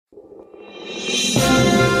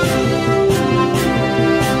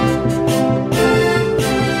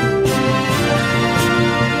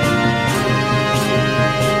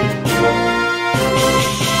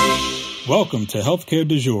Welcome to Healthcare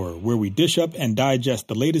du Jour, where we dish up and digest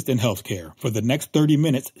the latest in healthcare. For the next 30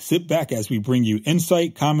 minutes, sit back as we bring you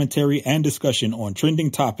insight, commentary, and discussion on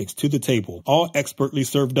trending topics to the table, all expertly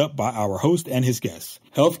served up by our host and his guests.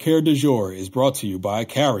 Healthcare du Jour is brought to you by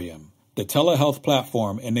Carium, the telehealth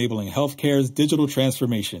platform enabling healthcare's digital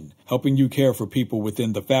transformation, helping you care for people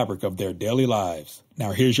within the fabric of their daily lives.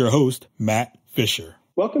 Now here's your host, Matt Fisher.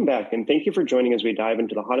 Welcome back, and thank you for joining as we dive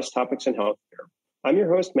into the hottest topics in healthcare. I'm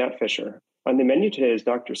your host, Matt Fisher. On the menu today is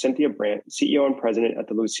Dr. Cynthia Brandt, CEO and President at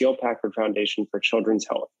the Lucille Packard Foundation for Children's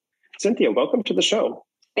Health. Cynthia, welcome to the show.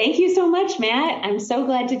 Thank you so much, Matt. I'm so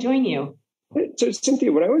glad to join you. So,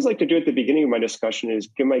 Cynthia, what I always like to do at the beginning of my discussion is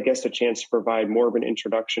give my guests a chance to provide more of an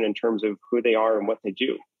introduction in terms of who they are and what they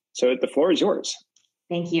do. So the floor is yours.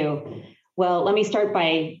 Thank you. Well, let me start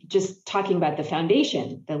by just talking about the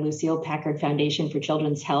foundation, the Lucille Packard Foundation for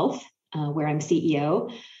Children's Health, where I'm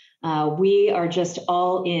CEO. We are just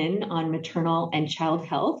all in on maternal and child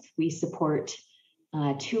health. We support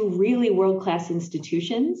two really world-class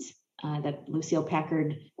institutions, the Lucille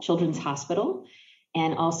Packard Children's Hospital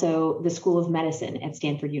and also the School of Medicine at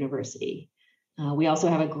Stanford University. We also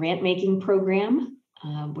have a grant-making program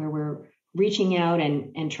where we're reaching out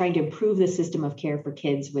and trying to improve the system of care for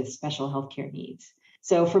kids with special healthcare needs.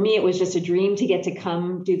 So for me, it was just a dream to get to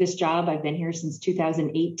come do this job. I've been here since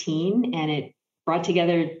 2018, and it brought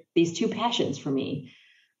together these two passions for me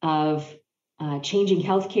of changing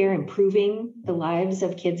healthcare, improving the lives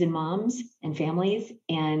of kids and moms and families,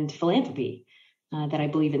 and philanthropy that I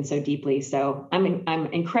believe in so deeply. So I'm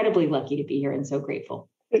incredibly lucky to be here and so grateful.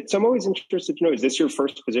 So I'm always interested to know, is this your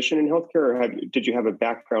first position in healthcare, or did you have a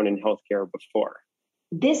background in healthcare before?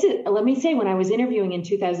 Let me say, when I was interviewing in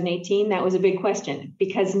 2018, that was a big question,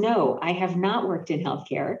 because no, I have not worked in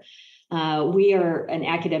healthcare. We are an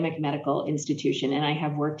academic medical institution, and I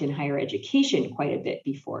have worked in higher education quite a bit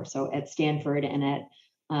before. So at Stanford and at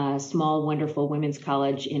a small, wonderful women's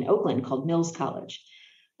college in Oakland called Mills College.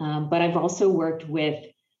 But I've also worked with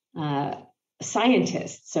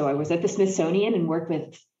scientists. So I was at the Smithsonian and worked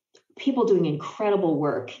with people doing incredible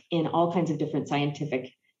work in all kinds of different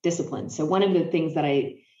scientific disciplines. So one of the things that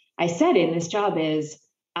I said in this job is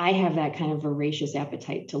I have that kind of voracious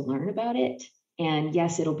appetite to learn about it. And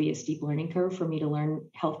yes, it'll be a steep learning curve for me to learn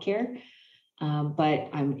healthcare, but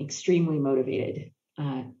I'm extremely motivated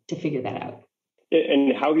to figure that out.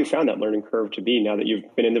 And how have you found that learning curve to be now that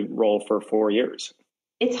you've been in the role for 4 years?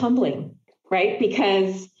 It's humbling, right?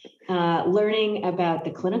 Because learning about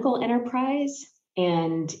the clinical enterprise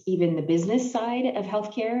and even the business side of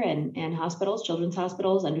healthcare and hospitals, children's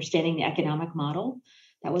hospitals, understanding the economic model,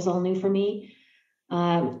 that was all new for me.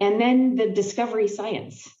 And then the discovery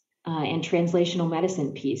science and translational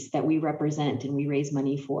medicine piece that we represent and we raise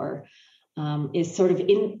money for is sort of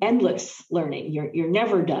endless learning. You're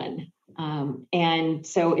never done. And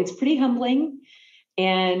so it's pretty humbling.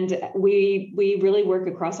 And we really work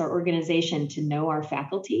across our organization to know our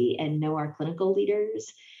faculty and know our clinical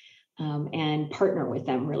leaders and partner with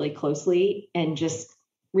them really closely and just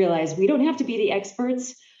realize we don't have to be the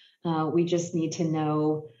experts. We just need to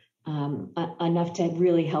know enough to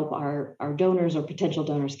really help our donors or potential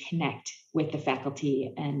donors connect with the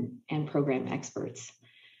faculty and program experts.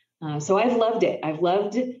 So I've loved it. I've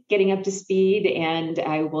loved getting up to speed, and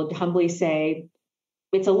I will humbly say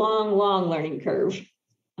it's a long, long learning curve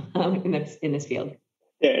in this field.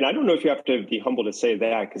 Yeah, and I don't know if you have to be humble to say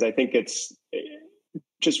that, because I think it's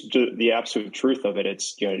just the absolute truth of it.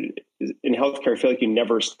 It's, in healthcare, I feel like you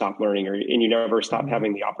never stop learning, and you never stop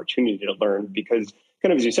having the opportunity to learn, because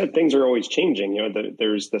kind of, as you said, things are always changing.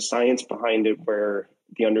 There's the science behind it where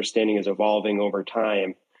the understanding is evolving over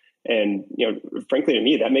time. And, frankly, to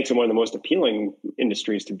me, that makes it one of the most appealing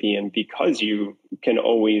industries to be in, because you can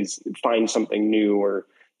always find something new or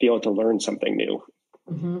be able to learn something new.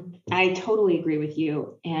 Mm-hmm. I totally agree with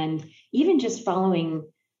you. And even just following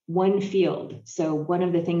one field. So one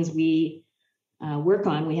of the things we work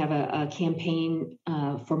on, we have a campaign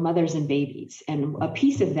for mothers and babies. And a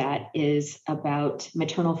piece of that is about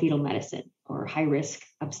maternal fetal medicine or high risk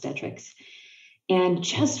obstetrics. And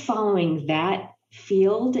just following that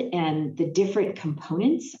field and the different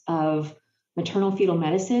components of maternal fetal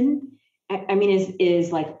medicine,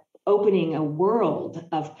 is like opening a world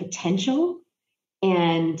of potential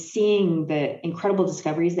and seeing the incredible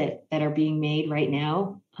discoveries that are being made right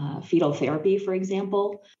now, fetal therapy, for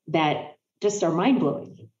example, that just are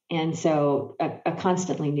mind-blowing. And so a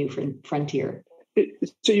constantly new frontier.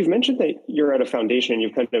 So you've mentioned that you're at a foundation, and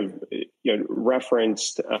you've kind of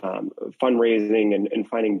referenced fundraising and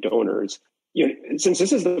finding donors. Since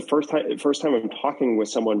this is the first time I'm talking with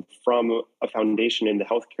someone from a foundation in the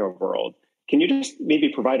healthcare world, Can you just maybe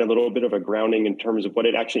provide a little bit of a grounding in terms of what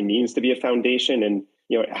it actually means to be a foundation and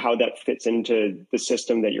how that fits into the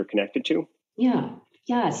system that you're connected to? Yeah.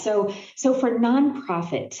 So for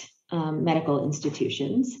nonprofit medical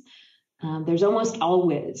institutions, there's almost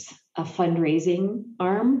always a fundraising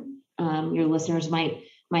arm. Your listeners might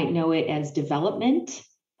know it as development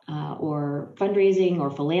or fundraising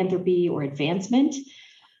or philanthropy or advancement.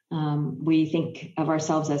 We think of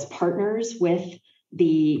ourselves as partners with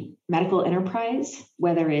the medical enterprise,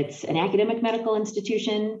 whether it's an academic medical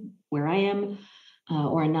institution where I am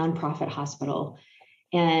or a nonprofit hospital.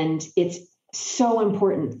 And it's so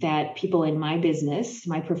important that people in my business,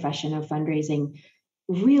 my profession of fundraising,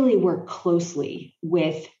 really work closely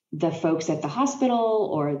with the folks at the hospital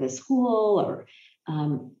or the school, or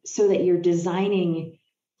so that you're designing,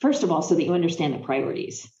 first of all, so that you understand the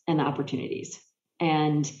priorities and the opportunities,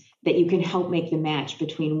 and that you can help make the match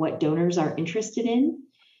between what donors are interested in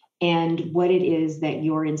and what it is that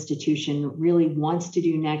your institution really wants to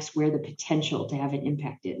do next, where the potential to have an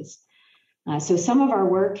impact is. So some of our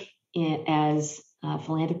work as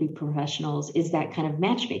philanthropy professionals is that kind of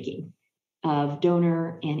matchmaking of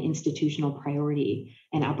donor and institutional priority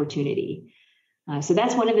and opportunity. So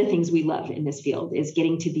that's one of the things we love in this field, is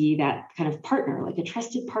getting to be that kind of partner, like a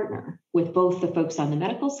trusted partner with both the folks on the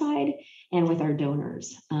medical side and with our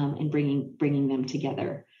donors, and bringing them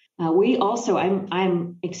together. We also,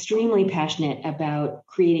 I'm extremely passionate about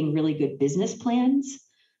creating really good business plans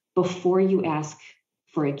before you ask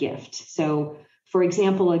for a gift. So, for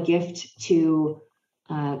example, a gift to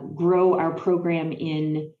grow our program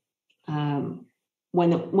in one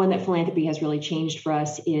that philanthropy has really changed for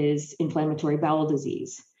us is inflammatory bowel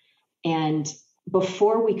disease. And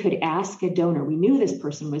before we could ask a donor, we knew this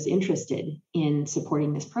person was interested in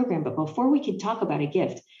supporting this program, but before we could talk about a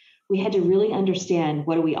gift, we had to really understand,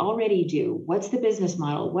 what do we already do? What's the business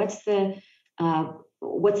model? What's the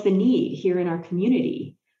need here in our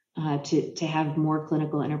community to have more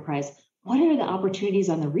clinical enterprise? What are the opportunities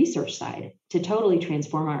on the research side to totally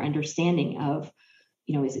transform our understanding of,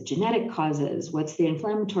 is it genetic causes? What's the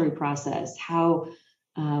inflammatory process? How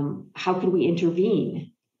could we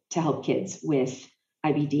intervene to help kids with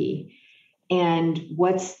IBD? And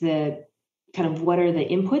what are the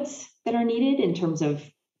inputs that are needed in terms of,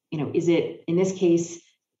 is it, in this case,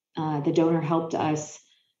 the donor helped us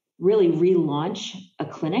really relaunch a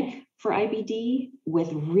clinic for IBD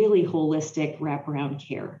with really holistic wraparound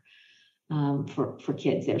care for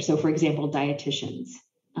kids there. So, for example, dietitians,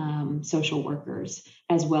 social workers,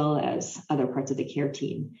 as well as other parts of the care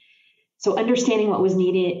team. So understanding what was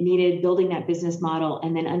needed, building that business model,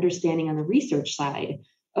 and then understanding on the research side,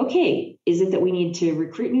 okay, is it that we need to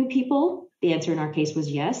recruit new people? The answer in our case was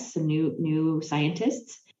yes, some new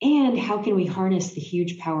scientists. And how can we harness the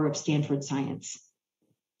huge power of Stanford science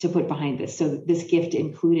to put behind this? So this gift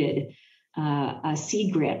included a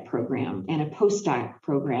seed grant program and a postdoc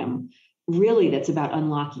program, really that's about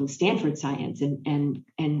unlocking Stanford science and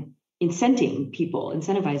incentivizing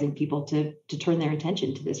people to turn their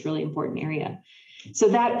attention to this really important area. So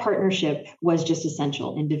that partnership was just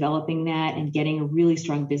essential in developing that and getting a really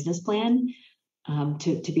strong business plan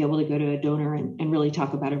to be able to go to a donor and really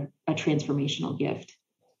talk about a transformational gift.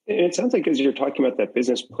 And it sounds like as you're talking about that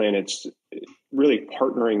business plan, it's really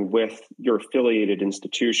partnering with your affiliated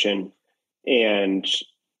institution. And,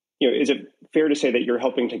 is it fair to say that you're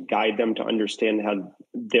helping to guide them to understand how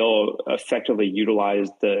they'll effectively utilize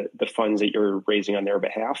the funds that you're raising on their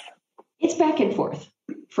behalf? It's back and forth,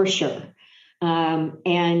 for sure.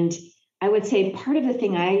 And I would say part of the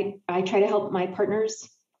thing I try to help my partners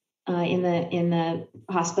in the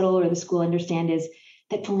hospital or the school understand is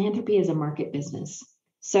that philanthropy is a market business.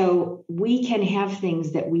 So we can have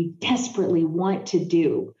things that we desperately want to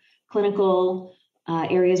do, clinical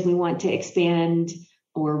areas we want to expand,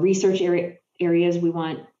 or research areas we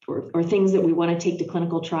want, or things that we want to take to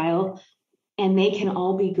clinical trial. And they can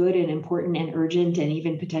all be good and important and urgent and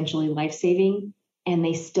even potentially life-saving, and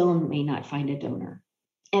they still may not find a donor.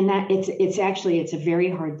 And that it's a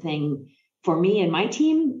very hard thing for me and my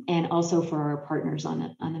team, and also for our partners on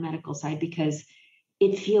the medical side, because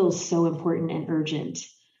it feels so important and urgent.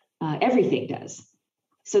 Everything does.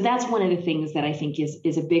 So that's one of the things that I think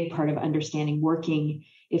is a big part of understanding working,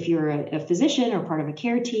 if you're a physician or part of a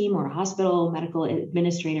care team or a hospital medical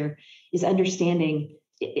administrator, is understanding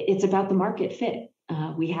it's about the market fit.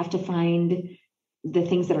 We have to find the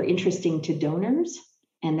things that are interesting to donors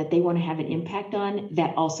and that they want to have an impact on,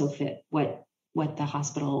 that also fit what the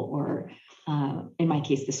hospital or, in my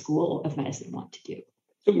case, the School of Medicine want to do.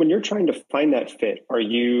 So when you're trying to find that fit, are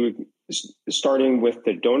you starting with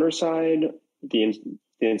the donor side, the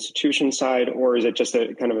the institution side, or is it just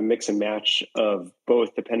a kind of a mix and match of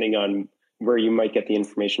both, depending on where you might get the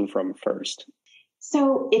information from first?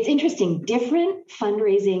 So it's interesting. Different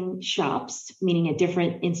fundraising shops, meaning at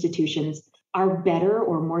different institutions, are better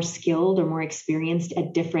or more skilled or more experienced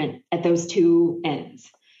at those two ends.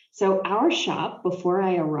 So our shop, before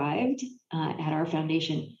I arrived at our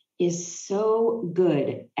foundation, is so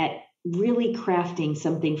good at really crafting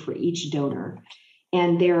something for each donor.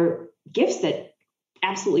 And they're gifts that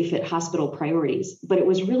absolutely fit hospital priorities, but it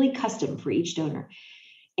was really custom for each donor.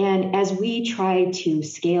 And as we try to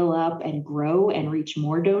scale up and grow and reach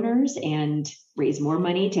more donors and raise more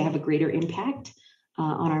money to have a greater impact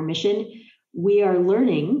on our mission, we are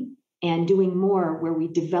learning and doing more where we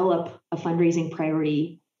develop a fundraising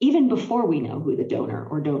priority even before we know who the donor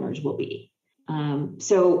or donors will be.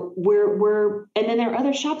 So and then there are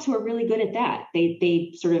other shops who are really good at that.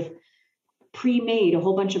 They sort of pre-made a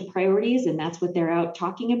whole bunch of priorities, and that's what they're out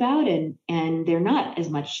talking about. And they're not as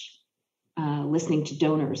much listening to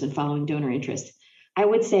donors and following donor interest. I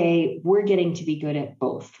would say we're getting to be good at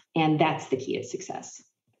both, and that's the key to success.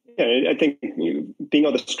 Yeah, I think being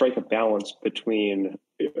able to strike a balance between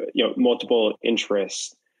multiple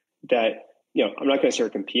interests that I'm not going to say are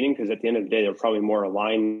competing, because at the end of the day they're probably more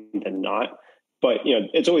aligned than not. But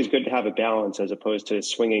it's always good to have a balance as opposed to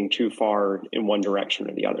swinging too far in one direction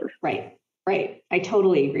or the other. Right. I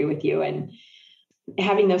totally agree with you. And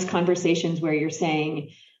having those conversations where you're saying,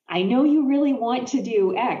 I know you really want to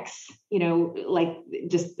do X, like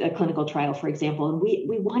just a clinical trial, for example, and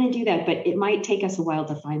we want to do that, but it might take us a while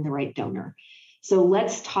to find the right donor. So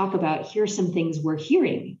let's talk about, here's some things we're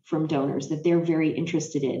hearing from donors that they're very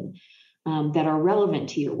interested in, that are relevant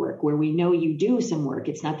to your work, where we know you do some work.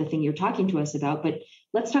 It's not the thing you're talking to us about, but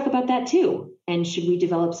let's talk about that too. And should we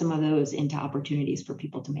develop some of those into opportunities for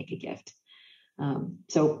people to make a gift?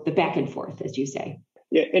 So the back and forth, as you say.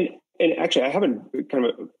 Yeah, and actually, I have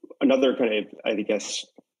another kind of, I guess,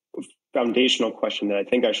 foundational question that I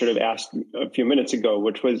think I should have asked a few minutes ago,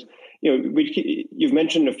 which was, you've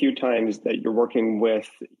mentioned a few times that you're working with,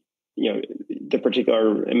 the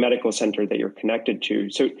particular medical center that you're connected to.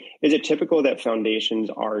 So is it typical that foundations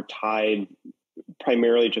are tied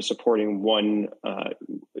primarily to supporting one,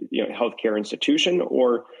 healthcare institution,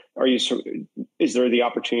 or is there the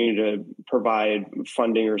opportunity to provide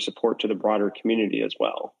funding or support to the broader community as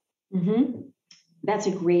well? Mm-hmm. That's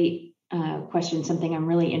a great question, something I'm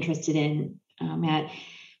really interested in, Matt.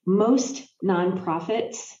 Most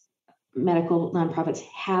nonprofits, medical nonprofits,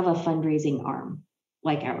 have a fundraising arm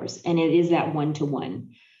like ours, and it is that one-to-one,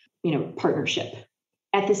 partnership.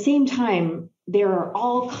 At the same time, there are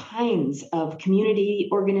all kinds of community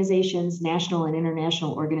organizations, national and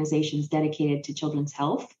international organizations dedicated to children's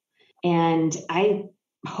health. And I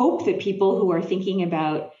hope that people who are thinking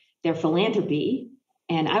about their philanthropy,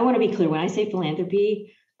 and I want to be clear, when I say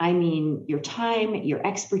philanthropy, I mean your time, your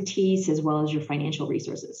expertise, as well as your financial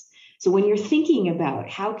resources. So when you're thinking about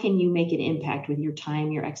how can you make an impact with your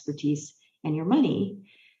time, your expertise, and your money,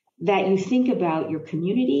 that you think about your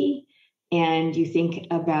community and you think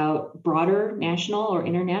about broader national or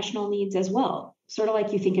international needs as well. Sort of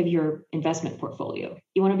like you think of your investment portfolio.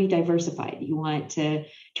 You want to be diversified. You want to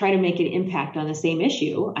try to make an impact on the same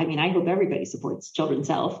issue. I mean, I hope everybody supports children's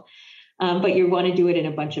health, but you want to do it in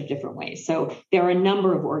a bunch of different ways. So there are a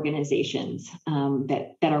number of organizations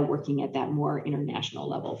that are working at that more international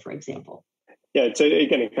level, for example. Yeah, so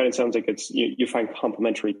again, it kind of sounds like it's you find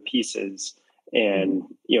complementary pieces and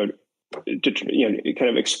to kind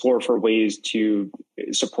of explore for ways to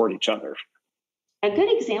support each other. A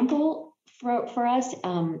good example for us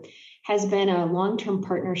has been a long-term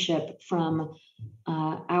partnership from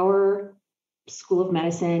our School of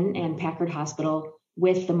Medicine and Packard Hospital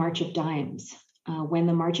with the March of Dimes. When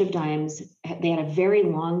the March of Dimes, they had a very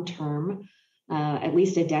long-term, at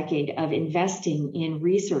least a decade of investing in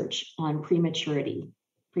research on premature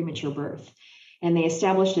birth. And they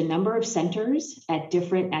established a number of centers at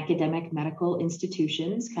different academic medical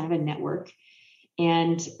institutions, kind of a network.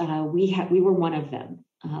 And we were one of them,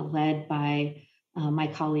 led by my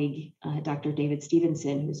colleague, Dr. David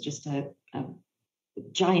Stevenson, who's just a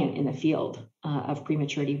giant in the field of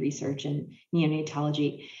prematurity research and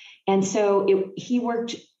neonatology. And so he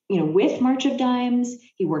worked, with March of Dimes.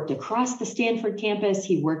 He worked across the Stanford campus.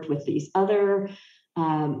 He worked with these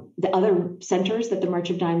the other centers that the March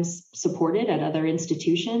of Dimes supported at other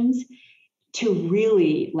institutions to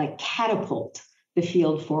really catapult the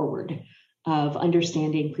field forward of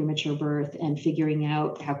understanding premature birth and figuring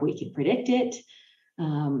out how we can predict it,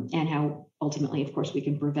 and how ultimately, of course, we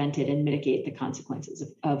can prevent it and mitigate the consequences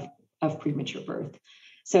of premature birth.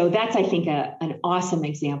 So that's, I think, an awesome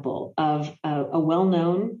example of a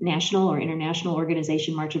well-known national or international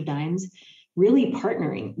organization, March of Dimes, really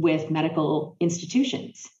partnering with medical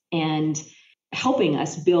institutions and helping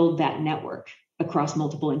us build that network across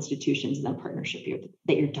multiple institutions in that partnership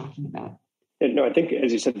that you're talking about. No, I think,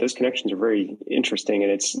 as you said, those connections are very interesting,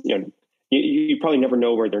 and it's, you probably never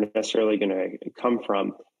know where they're necessarily going to come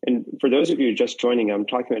from. And for those of you just joining, I'm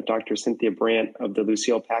talking about Dr. Cynthia Brandt of the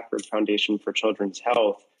Lucille Packard Foundation for Children's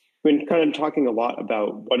Health. We've been kind of talking a lot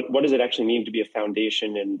about what does it actually mean to be a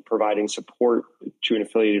foundation and providing support to an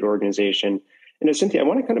affiliated organization. And Cynthia, I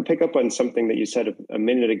want to kind of pick up on something that you said a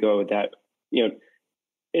minute ago that,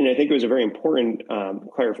 and I think it was a very important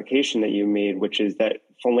clarification that you made, which is that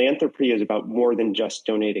philanthropy is about more than just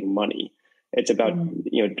donating money. It's about,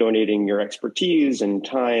 donating your expertise and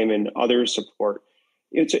time and other support.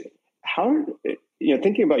 It's how,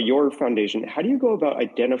 thinking about your foundation, how do you go about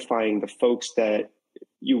identifying the folks that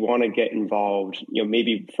you want to get involved,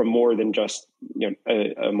 maybe for more than just,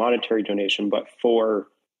 a monetary donation, but for,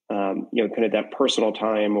 kind of that personal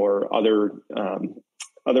time or other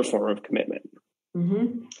form of commitment?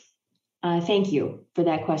 Mm-hmm. Thank you for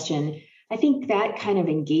that question. I think that kind of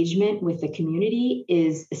engagement with the community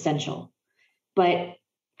is essential, but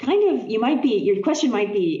your question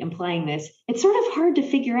might be implying this. It's sort of hard to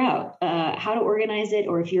figure out how to organize it,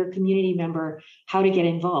 or if you're a community member, how to get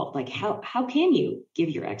involved. Like how can you give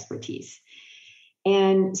your expertise?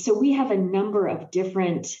 And so we have a number of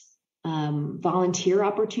different volunteer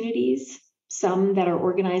opportunities, some that are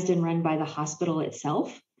organized and run by the hospital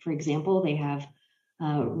itself. For example, they have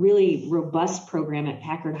a really robust program at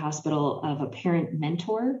Packard Hospital of a parent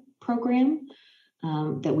mentor program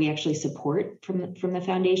that we actually support from the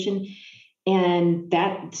foundation. And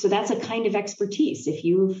that's a kind of expertise. If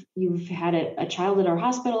you've had a child at our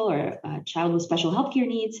hospital or a child with special healthcare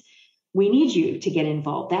needs, we need you to get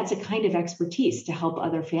involved. That's a kind of expertise to help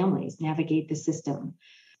other families navigate the system.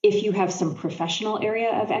 If you have some professional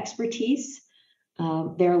area of expertise,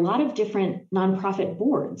 there are a lot of different nonprofit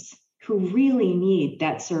boards who really need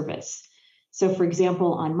that service. So, for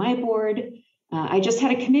example, on my board, I just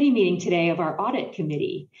had a committee meeting today of our audit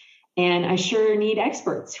committee, and I sure need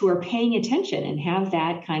experts who are paying attention and have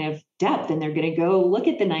that kind of depth, and they're going to go look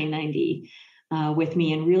at the 990 with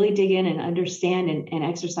me and really dig in and understand and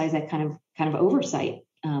exercise that kind of oversight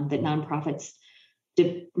that nonprofits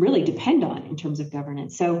really depend on in terms of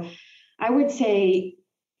governance. So I would say,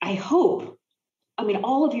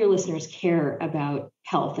 all of your listeners care about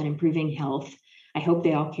health and improving health. I hope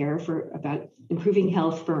they all care about improving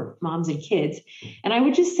health for moms and kids. And I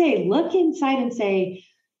would just say, look inside and say,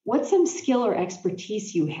 what's some skill or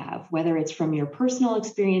expertise you have, whether it's from your personal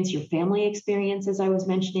experience, your family experience, as I was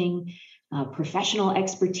mentioning, professional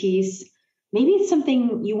expertise. Maybe it's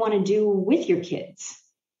something you want to do with your kids,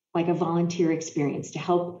 like a volunteer experience to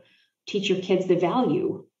help teach your kids the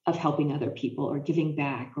value of helping other people or giving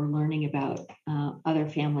back or learning about other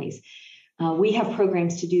families. We have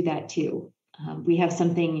programs to do that too. We have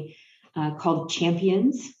something called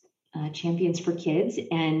Champions for Kids,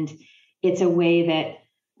 and it's a way that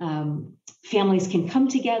families can come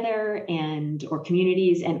together or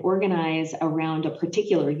communities and organize around a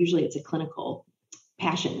particular, usually it's a clinical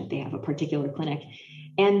passion that they have, a particular clinic,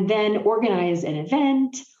 and then organize an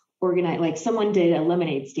event, like someone did a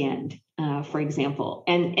lemonade stand, for example.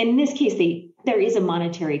 And in this case, there is a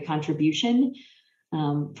monetary contribution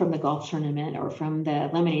from the golf tournament or from the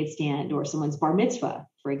lemonade stand or someone's bar mitzvah,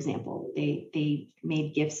 for example. They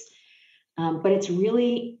made gifts, but it's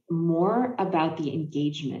really more about the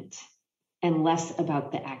engagement and less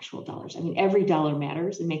about the actual dollars. I mean, every dollar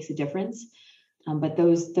matters and makes a difference, but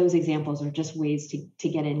those examples are just ways to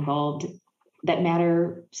get involved that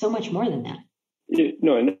matter so much more than that.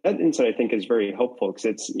 And that insight I think is very helpful because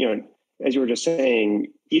it's, as you were just saying,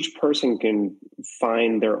 each person can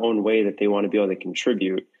find their own way that they want to be able to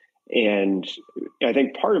contribute. And I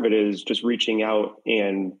think part of it is just reaching out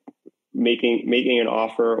and making an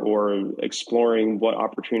offer or exploring what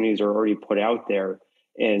opportunities are already put out there.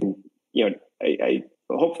 And, I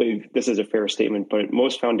hopefully this is a fair statement, but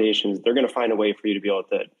most foundations, they're going to find a way for you to be able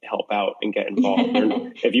to help out and get involved.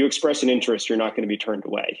 If you express an interest, you're not going to be turned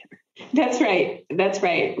away. That's right.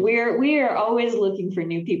 We are always looking for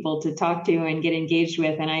new people to talk to and get engaged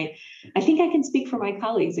with. And I think I can speak for my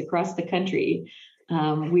colleagues across the country.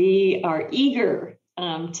 We are eager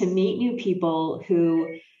to meet new people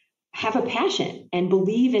who have a passion and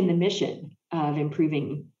believe in the mission of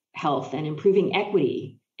improving health and improving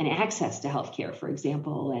equity and access to healthcare, for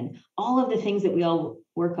example, and all of the things that we all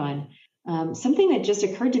work on. Something that just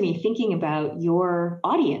occurred to me thinking about your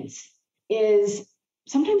audience is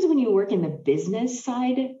sometimes when you work in the business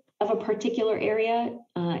side of a particular area,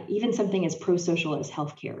 even something as pro-social as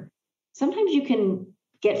healthcare, sometimes you can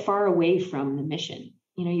get far away from the mission.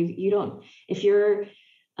 You don't, if you're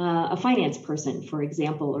a finance person, for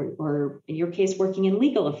example, or in your case, working in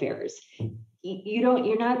legal affairs,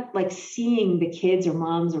 you're not like seeing the kids or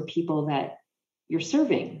moms or people that you're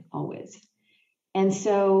serving always. And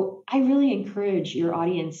so I really encourage your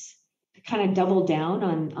audience to kind of double down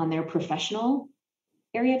on their professional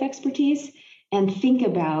area of expertise and think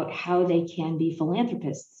about how they can be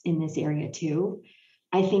philanthropists in this area too.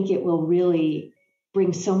 I think it will really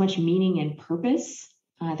bring so much meaning and purpose.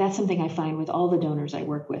 That's something I find with all the donors I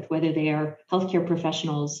work with, whether they are healthcare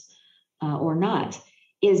professionals or not,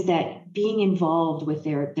 is that being involved with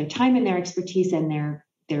their time and their expertise and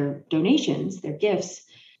their donations, their gifts,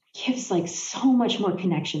 gives like so much more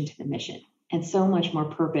connection to the mission and so much more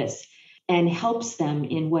purpose, and helps them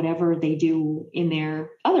in whatever they do in their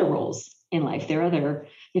other roles in life,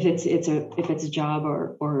 if it's a job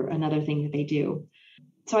or another thing that they do.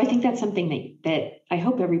 So I think that's something that I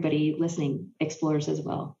hope everybody listening explores as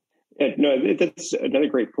well. No, that's another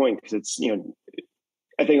great point, because it's,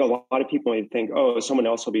 I think a lot of people might think, oh, someone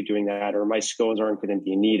else will be doing that, or my skills aren't going to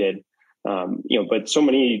be needed. But so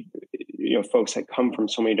many, folks that come from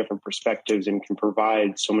so many different perspectives and can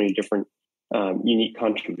provide so many different unique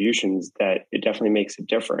contributions, that it definitely makes a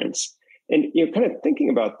difference. And, kind of thinking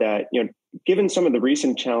about that, given some of the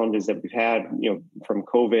recent challenges that we've had, from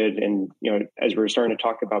COVID, and, as we were starting to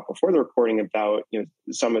talk about before the recording about,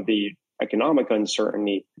 some of the economic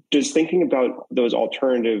uncertainty, just thinking about those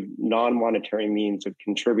alternative non-monetary means of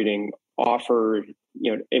contributing offer,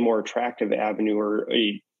 a more attractive avenue, or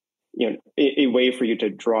a way for you to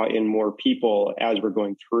draw in more people as we're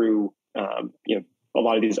going through, a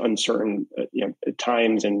lot of these uncertain,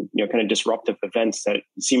 times and, kind of disruptive events that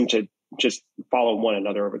seem to just follow one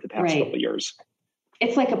another over the past couple of years.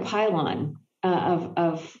 It's like a pylon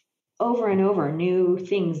of over and over new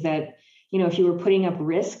things that, if you were putting up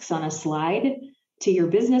risks on a slide to your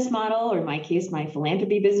business model, or in my case, my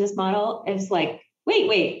philanthropy business model, it's like,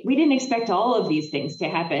 wait, we didn't expect all of these things to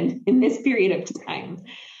happen in this period of time.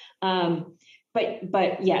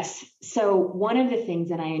 But yes, so one of the things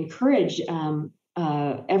that I encourage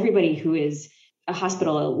everybody who is a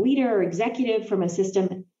hospital leader or executive from a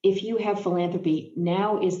system, if you have philanthropy,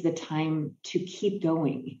 now is the time to keep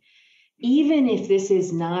going. Even if this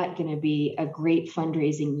is not going to be a great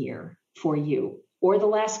fundraising year for you, or the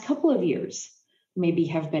last couple of years maybe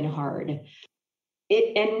have been hard.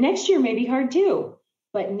 And next year may be hard too,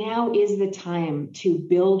 but now is the time to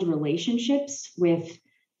build relationships with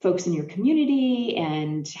folks in your community,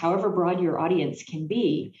 and however broad your audience can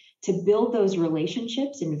be, to build those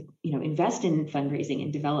relationships and, invest in fundraising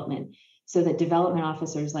and development, so that development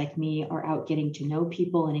officers like me are out getting to know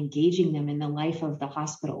people and engaging them in the life of the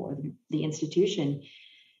hospital or the institution,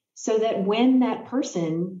 so that when that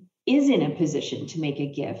person is in a position to make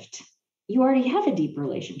a gift, you already have a deep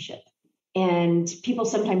relationship. And people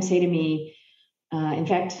sometimes say to me, in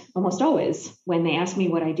fact, almost always, when they ask me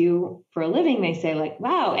what I do for a living, they say like,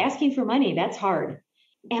 wow, asking for money, that's hard.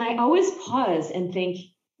 And I always pause and think,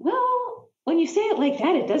 well, when you say it like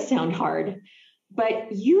that, it does sound hard.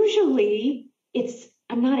 But usually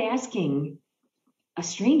I'm not asking a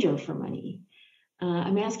stranger for money.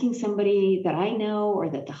 I'm asking somebody that I know or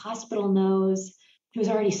that the hospital knows, who's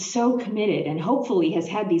already so committed and hopefully has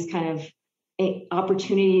had these kind of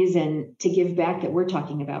opportunities and to give back that we're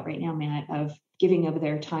talking about right now, Matt, of giving of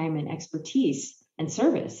their time and expertise and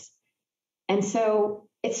service. And so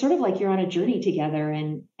it's sort of like you're on a journey together.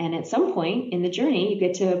 And at some point in the journey, you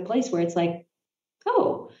get to a place where it's like,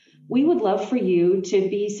 oh, we would love for you to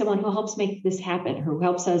be someone who helps make this happen, who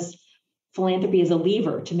helps us. Philanthropy as a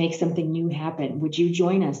lever to make something new happen. Would you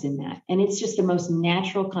join us in that? And it's just the most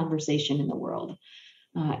natural conversation in the world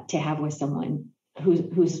to have with someone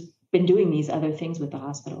who's been doing these other things with the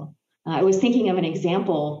hospital. I was thinking of an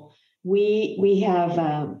example. We have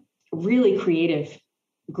a really creative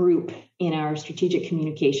group in our strategic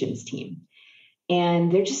communications team, and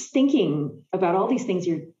they're just thinking about all these things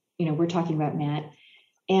we're talking about, Matt.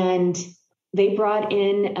 And they brought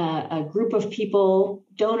in a group of people,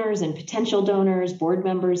 donors and potential donors, board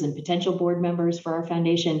members and potential board members for our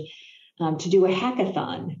foundation, to do a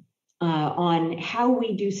hackathon on how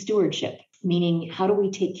we do stewardship, meaning how do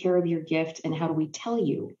we take care of your gift and how do we tell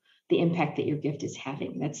you the impact that your gift is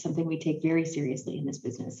having. That's something we take very seriously in this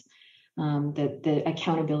business, the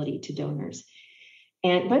accountability to donors.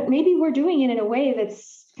 But maybe we're doing it in a way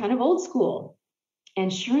that's kind of old school.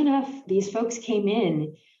 And sure enough, these folks came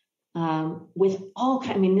in with all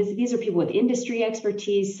kinds. These are people with industry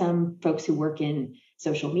expertise, some folks who work in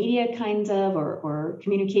social media kinds of, or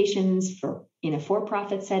communications for in a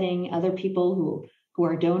for-profit setting, other people who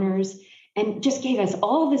are donors, and just gave us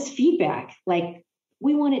all this feedback. Like,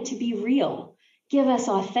 we want it to be real, give us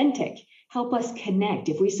authentic, help us connect.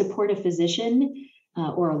 If we support a physician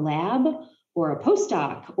or a lab or a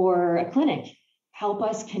postdoc or a clinic, help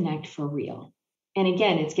us connect for real. And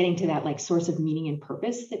again, it's getting to that like source of meaning and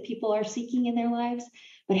purpose that people are seeking in their lives.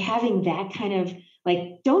 But having that kind of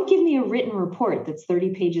like, don't give me a written report that's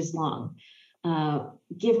 30 pages long.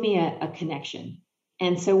 Give me a connection.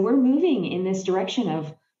 And so we're moving in this direction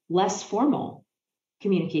of less formal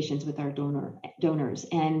communications with our donors,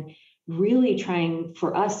 and really trying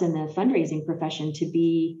for us in the fundraising profession to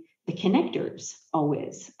be the connectors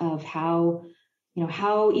always of how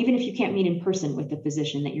even if you can't meet in person with the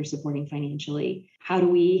physician that you're supporting financially, how do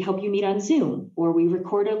we help you meet on Zoom, or we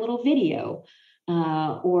record a little video,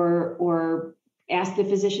 or ask the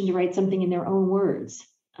physician to write something in their own words.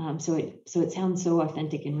 So it sounds so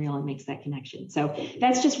authentic and real and makes that connection. So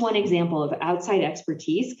that's just one example of outside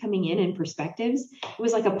expertise coming in and perspectives. It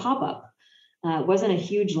was like a pop-up. It wasn't a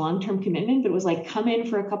huge long-term commitment, but it was like, come in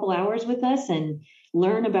for a couple hours with us and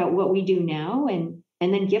learn about what we do now, and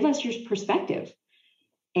then give us your perspective.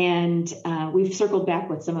 And we've circled back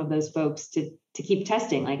with some of those folks to keep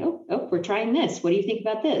testing, like, oh, we're trying this. What do you think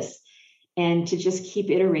about this? And to just keep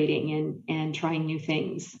iterating and trying new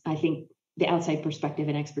things. I think the outside perspective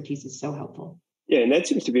and expertise is so helpful. Yeah, and that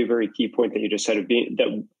seems to be a very key point that you just said, of being that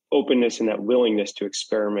openness and that willingness to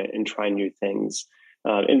experiment and try new things.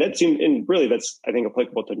 And that's I think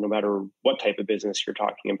applicable to no matter what type of business you're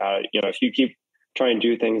talking about. If you keep trying to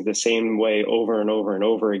do things the same way over and over and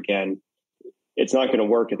over again, it's not going to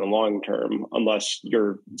work in the long term unless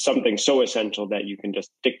you're something so essential that you can just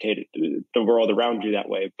dictate the world around you that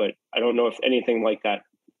way. But I don't know if anything like that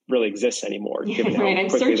really exists anymore, given how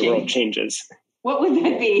quickly the world changes. What would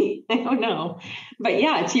that be? I don't know. But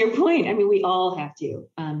yeah, to your point, I mean, we all have to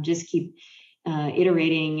just keep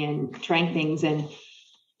iterating and trying things. And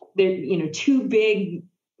there, two big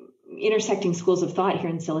intersecting schools of thought here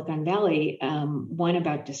in Silicon Valley, one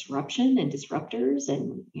about disruption and disruptors.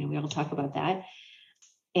 And, we all talk about that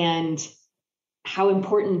and how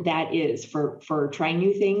important that is for trying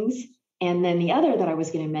new things. And then the other that I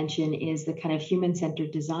was going to mention is the kind of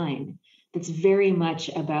human-centered design that's very much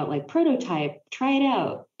about like prototype, try it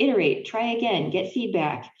out, iterate, try again, get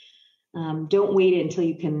feedback. Don't wait until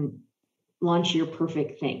you can launch your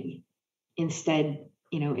perfect thing. Instead,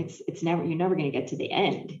 you're never going to get to the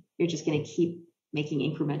end. You're just going to keep making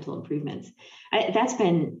incremental improvements. That's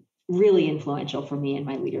been really influential for me in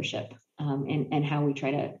my leadership and how we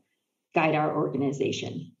try to guide our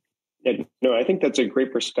organization. Yeah, no, I think that's a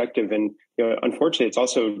great perspective. And unfortunately, it's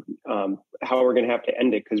also how we're going to have to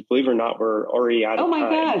end it, because believe it or not, we're already out of time. Oh my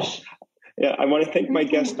gosh. Yeah, I want to thank my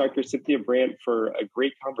guest, Dr. Cynthia Brandt, for a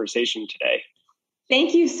great conversation today.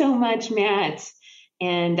 Thank you so much, Matt.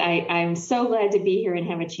 And I'm so glad to be here and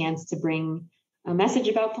have a chance to bring a message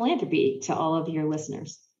about philanthropy to all of your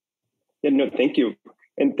listeners. Yeah, no, thank you.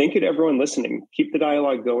 And thank you to everyone listening. Keep the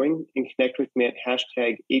dialogue going and connect with me at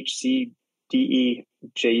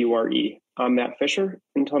 #HCDEJURE. I'm Matt Fisher.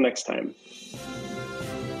 Until next time.